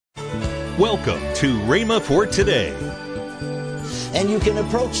Welcome to Rhema for Today. And you can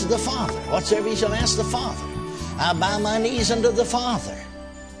approach the Father. Whatsoever you shall ask the Father, I bow my knees unto the Father,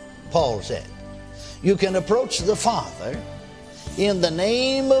 Paul said. You can approach the Father in the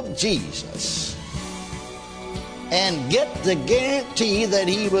name of Jesus and get the guarantee that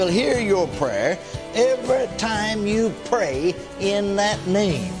He will hear your prayer every time you pray in that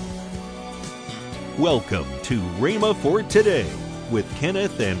name. Welcome to Rhema for Today with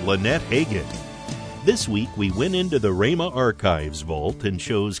Kenneth and Lynette Hagin. This week we went into the Rhema Archives vault and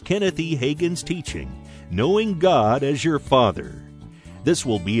chose Kenneth E. Hagin's teaching, Knowing God as Your Father. This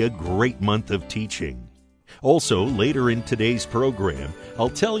will be a great month of teaching. Also, later in today's program, I'll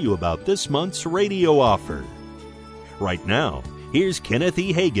tell you about this month's radio offer. Right now, here's Kenneth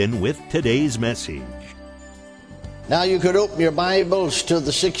E. Hagin with today's message. Now you could open your Bibles to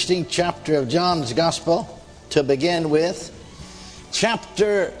the 16th chapter of John's Gospel to begin with.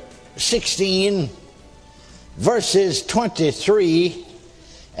 Chapter 16, verses 23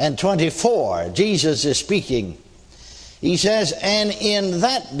 and 24. Jesus is speaking. He says, "And in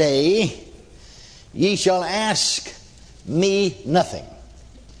that day ye shall ask me nothing.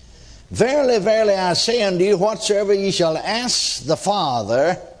 Verily, verily, I say unto you, whatsoever ye shall ask the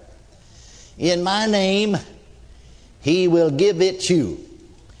Father in my name, He will give it you.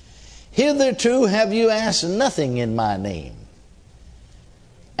 Hitherto have you asked nothing in my name.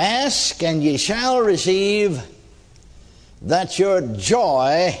 Ask, and ye shall receive, that your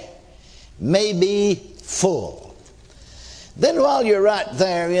joy may be full." Then while you're right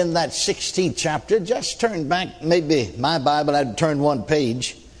there in that 16th chapter, just turn back. Maybe my Bible had turned one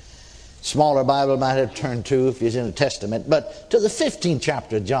page. Smaller Bible might have turned two if it's in the Testament. But to the 15th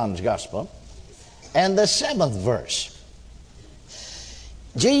chapter of John's Gospel and the 7th verse.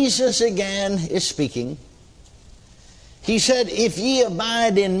 Jesus again is speaking. He said, "If ye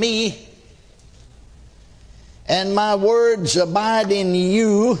abide in me, and my words abide in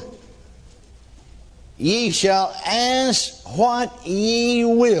you, ye shall ask what ye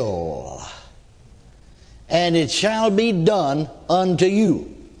will, and it shall be done unto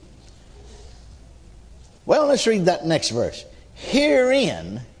you." Well, let's read that next verse.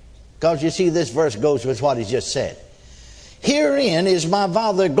 Herein, because you see this verse goes with what he just said. "Herein is my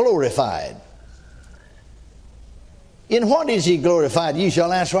Father glorified." In what is He glorified? "Ye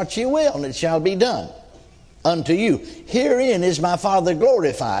shall ask what ye will, and it shall be done unto you." Herein is my Father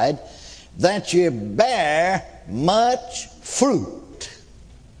glorified, that ye bear much fruit.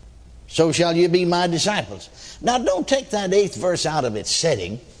 So shall ye be my disciples. Now don't take that 8th verse out of its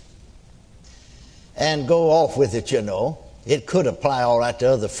setting and go off with it, you know. It could apply all right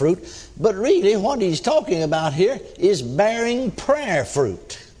to other fruit. But really what he's talking about here is bearing prayer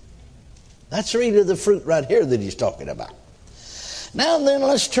fruit. That's really the fruit right here that he's talking about. Now then,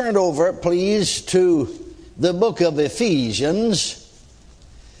 let's turn over, please, to the book of Ephesians.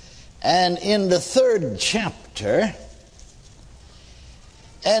 And in the 3rd chapter,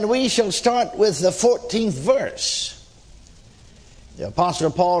 and we shall start with the 14th verse. The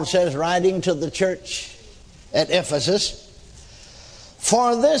Apostle Paul says, writing to the church at Ephesus,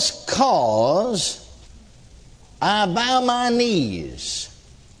 "For this cause I bow my knees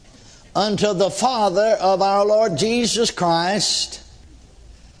unto the Father of our Lord Jesus Christ,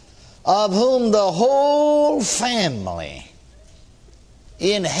 of whom the whole family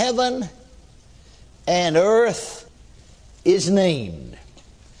in heaven and earth is named."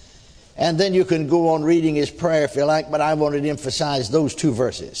 And then you can go on reading his prayer if you like, but I wanted to emphasize those two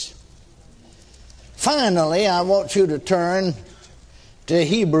verses. Finally, I want you to turn to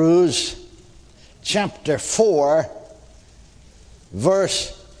Hebrews chapter 4,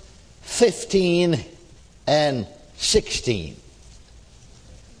 verse 15 and 16.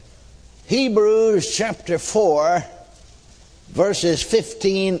 Hebrews chapter 4, verses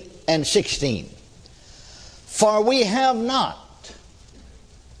 15 and 16. "For we have not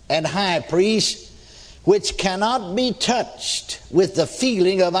an high priest which cannot be touched with the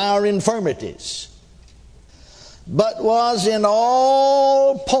feeling of our infirmities, but was in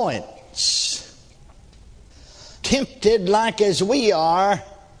all points tempted like as we are,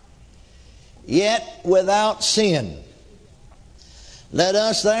 yet without sin. Let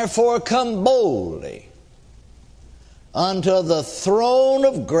us therefore come boldly unto the throne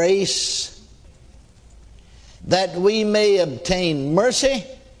of grace, that we may obtain mercy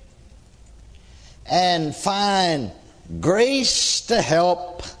and find grace to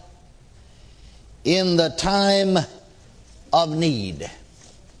help in the time of need."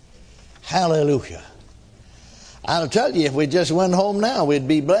 Hallelujah. I'll tell you, if we just went home now, we'd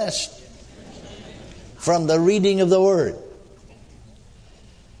be blessed from the reading of the Word.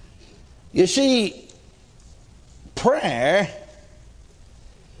 You see, prayer,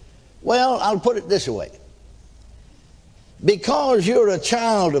 well, I'll put it this way. Because you're a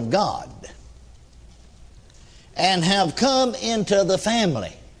child of God and have come into the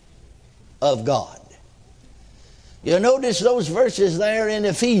family of God. You notice those verses there in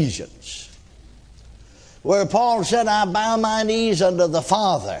Ephesians where Paul said, I bow my knees unto the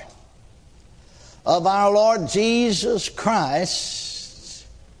Father of our Lord Jesus Christ,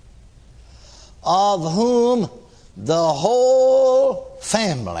 of whom the whole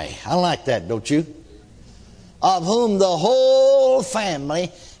family, I like that, don't you? Of whom the whole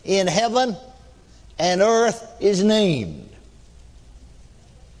family in heaven and earth is named.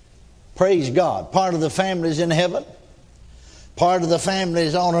 Praise God. Part of the family is in heaven. Part of the family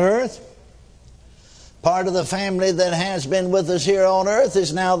is on earth. Part of the family that has been with us here on earth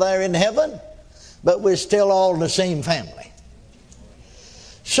is now there in heaven. But we're still all in the same family.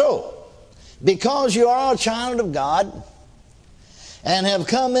 So, because you are a child of God and have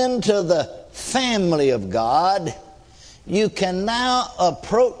come into the family of God, you can now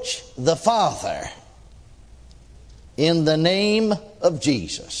approach the Father in the name of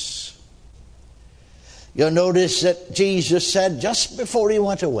Jesus. You'll notice that Jesus said just before he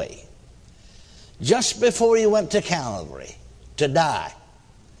went away, just before he went to Calvary to die,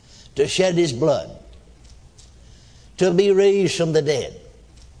 to shed his blood, to be raised from the dead,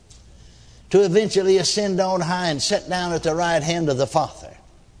 to eventually ascend on high and sit down at the right hand of the Father.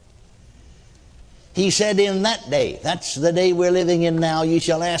 He said, in that day, that's the day we're living in now, you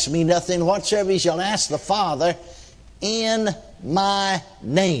shall ask me nothing whatsoever, you shall ask the Father in my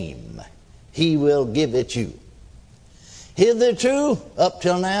name. He will give it you. Hitherto, up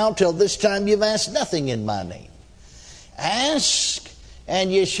till now, till this time, you've asked nothing in my name. Ask,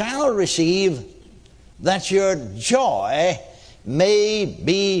 and you shall receive, that your joy may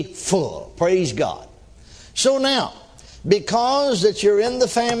be full. Praise God. So now, because that you're in the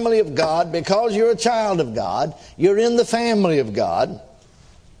family of God, because you're a child of God, you're in the family of God,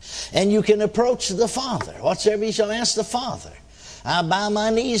 and you can approach the Father. Whatsoever you shall ask the Father. I bow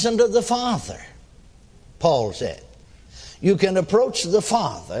my knees unto the Father, Paul said. You can approach the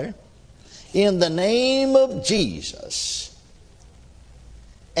Father in the name of Jesus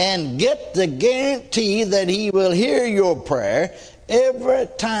and get the guarantee that he will hear your prayer every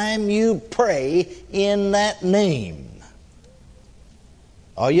time you pray in that name.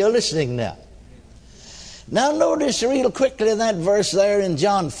 Are you listening now? Now notice real quickly that verse there in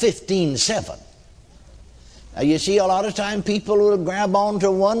John 15:7. Now you see, a lot of time people will grab on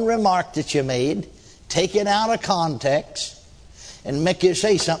to one remark that you made, take it out of context, and make you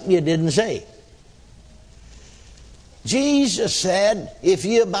say something you didn't say. Jesus said, if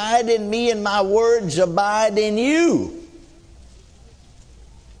you abide in me and my words abide in you.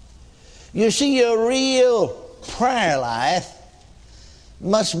 You see, a real prayer life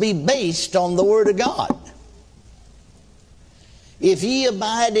must be based on the Word of God. If ye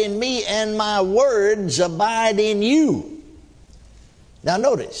abide in me and my words abide in you. Now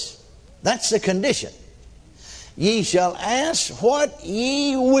notice, that's the condition. Ye shall ask what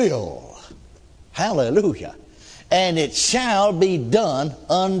ye will. Hallelujah. And it shall be done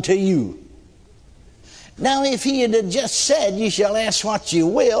unto you. Now if he had just said, ye shall ask what you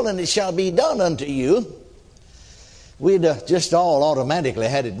will and it shall be done unto you, we'd just all automatically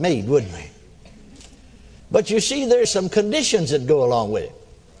had it made, wouldn't we? But you see, there's some conditions that go along with it.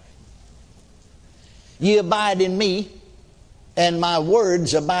 Ye abide in me, and my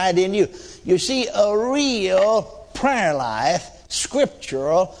words abide in you. You see, a real prayer life,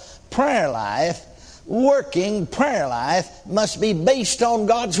 scriptural prayer life, working prayer life must be based on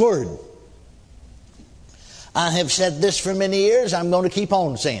God's Word. I have said this for many years. I'm going to keep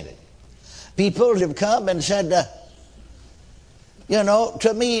on saying it. People have come and said,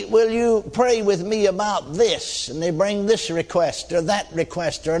 to me, will you pray with me about this? And they bring this request or that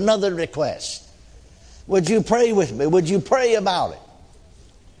request or another request. Would you pray with me? Would you pray about it?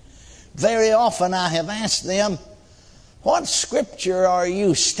 Very often I have asked them, what scripture are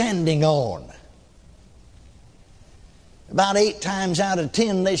you standing on? About 8 times out of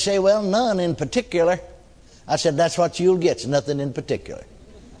 10 they say, well, none in particular. I said, that's what you'll get, it's nothing in particular.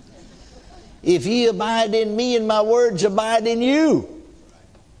 If ye abide in me and my words abide in you,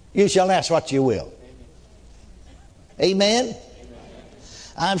 you shall ask what you will. Amen?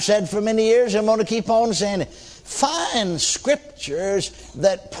 I've said for many years, I'm going to keep on saying it. Find scriptures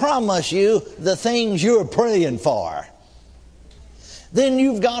that promise you the things you're praying for. Then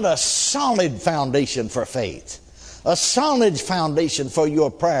you've got a solid foundation for faith. A solid foundation for your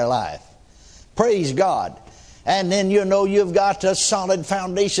prayer life. Praise God. And then you know you've got a solid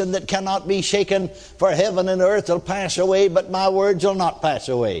foundation that cannot be shaken, for heaven and earth will pass away, but my words will not pass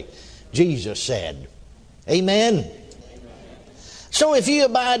away, Jesus said. Amen? So if you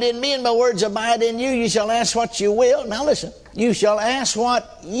abide in me and my words abide in you, you shall ask what you will. Now listen, you shall ask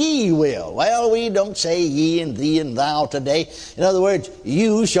what ye will. Well, we don't say ye and thee and thou today. In other words,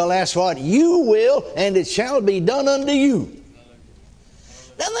 you shall ask what you will, and it shall be done unto you.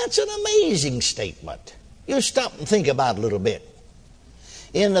 Now that's an amazing statement. You stop and think about it a little bit.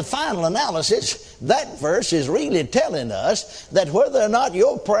 In the final analysis, that verse is really telling us that whether or not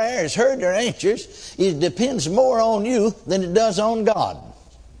your prayer is heard or answered, it depends more on you than it does on God.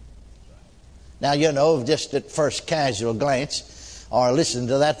 Now, you know, just at first casual glance, or listen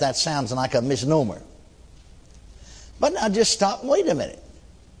to that, that sounds like a misnomer. But now just stop and wait a minute.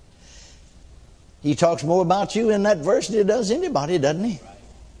 He talks more about you in that verse than he does anybody, doesn't he?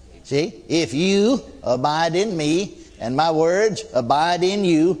 See, if you abide in me and my words abide in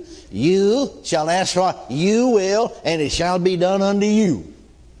you, you shall ask what you will, and it shall be done unto you.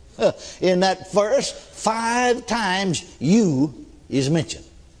 In that verse, 5 times you is mentioned.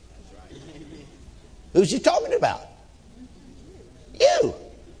 Who's he talking about? You.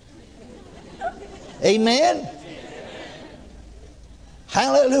 Amen?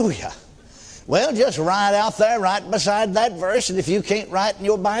 Hallelujah. Well, just write out there right beside that verse, and if you can't write in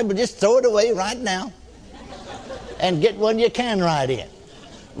your Bible, just throw it away right now and get one you can write in.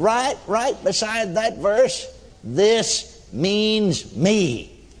 Right beside that verse, this means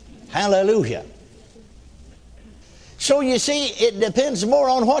me. Hallelujah. So you see, it depends more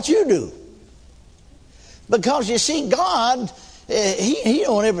on what you do. Because you see, God, He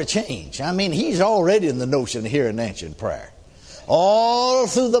don't ever change. I mean, He's already in the notion of hearing and answering prayer. All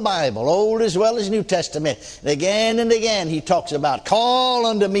through the Bible, Old as well as New Testament, and again He talks about, call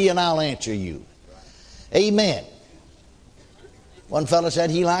unto me and I'll answer you. Amen. One fellow said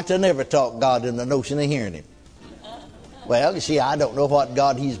he liked to never talk God in the notion of hearing Him. Well, you see, I don't know what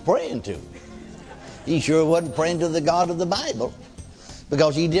God he's praying to. He sure wasn't praying to the God of the Bible,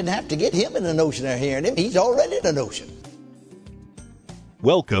 because he didn't have to get him in the notion of hearing Him. He's already in the notion.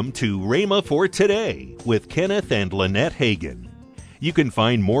 Welcome to Rhema for Today with Kenneth and Lynette Hagin. You can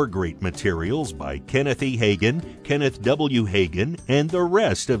find more great materials by Kenneth E. Hagin, Kenneth W. Hagin, and the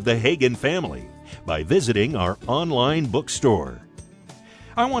rest of the Hagin family by visiting our online bookstore.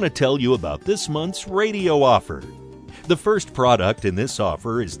 I want to tell you about this month's radio offer. The first product in this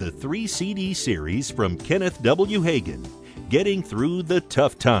offer is the 3 CD series from Kenneth W. Hagin, Getting Through the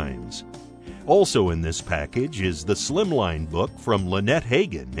Tough Times. Also in this package is the Slimline book from Lynette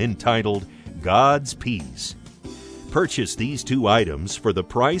Hagin entitled God's Peace. Purchase these 2 items for the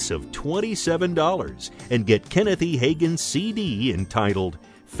price of $27 and get Kenneth E. Hagin's CD entitled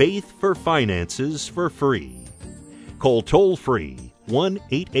Faith for Finances for free. Call toll-free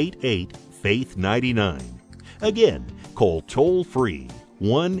 1-888-FAITH-99. Again, call toll-free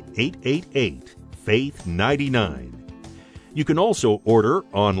 1-888-FAITH-99. You can also order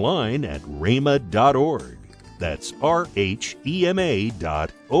online at rhema.org. That's RHEMA.org.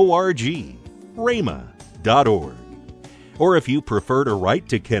 rhema.org. Or if you prefer to write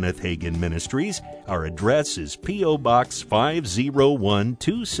to Kenneth Hagin Ministries, our address is P.O. Box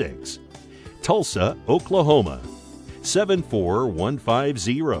 50126, Tulsa, Oklahoma,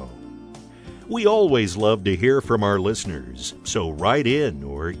 74150. We always love to hear from our listeners, so write in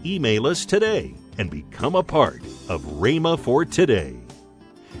or email us today and become a part of Rhema for Today.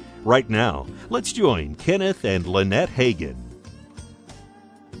 Right now, let's join Kenneth and Lynette Hagin.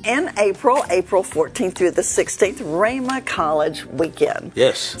 In April 14th through the 16th, Rhema College Weekend.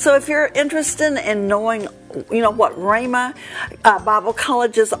 Yes. So if you're interested in knowing, what Rhema Bible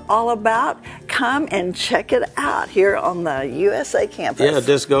College is all about, come and check it out here on the USA campus. Yeah,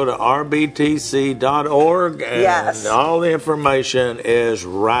 just go to rbtc.org and yes, all the information is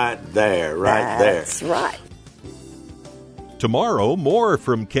right there, That's right. Tomorrow, more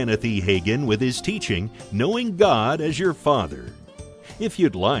from Kenneth E. Hagin with his teaching, Knowing God as Your Father. If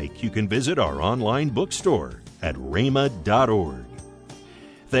you'd like, you can visit our online bookstore at rhema.org.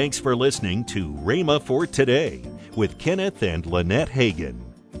 Thanks for listening to Rhema for Today with Kenneth and Lynette Hagin.